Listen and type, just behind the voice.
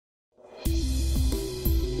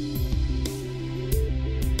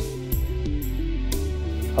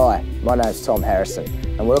Hi, my name's Tom Harrison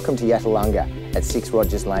and welcome to Yattalunga at 6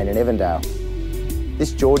 Rodgers Lane in Evandale.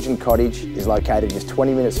 This Georgian cottage is located just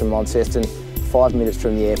 20 minutes from Launceston, 5 minutes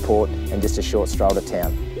from the airport and just a short stroll to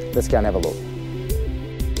town. Let's go and have a look.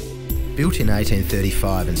 Built in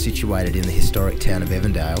 1835 and situated in the historic town of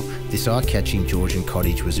Evandale, this eye-catching Georgian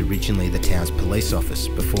cottage was originally the town's police office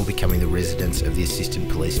before becoming the residence of the Assistant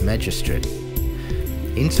Police Magistrate.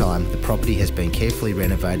 In time, the property has been carefully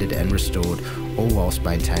renovated and restored, all whilst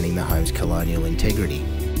maintaining the home's colonial integrity.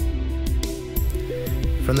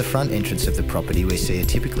 From the front entrance of the property we see a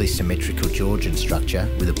typically symmetrical Georgian structure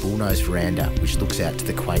with a bullnose veranda which looks out to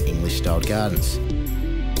the quaint English-styled gardens.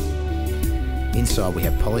 Inside we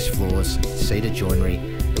have polished floors, cedar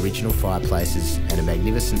joinery, original fireplaces and a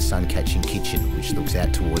magnificent sun-catching kitchen which looks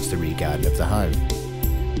out towards the rear garden of the home.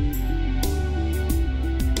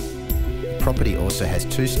 The property also has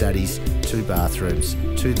 2 studies, 2 bathrooms,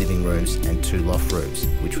 2 living rooms and 2 loft rooms,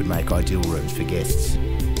 which would make ideal rooms for guests.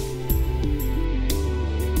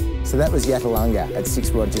 So that was Yattalunga at 6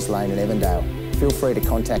 Rodgers Lane in Evandale. Feel free to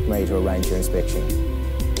contact me to arrange your inspection.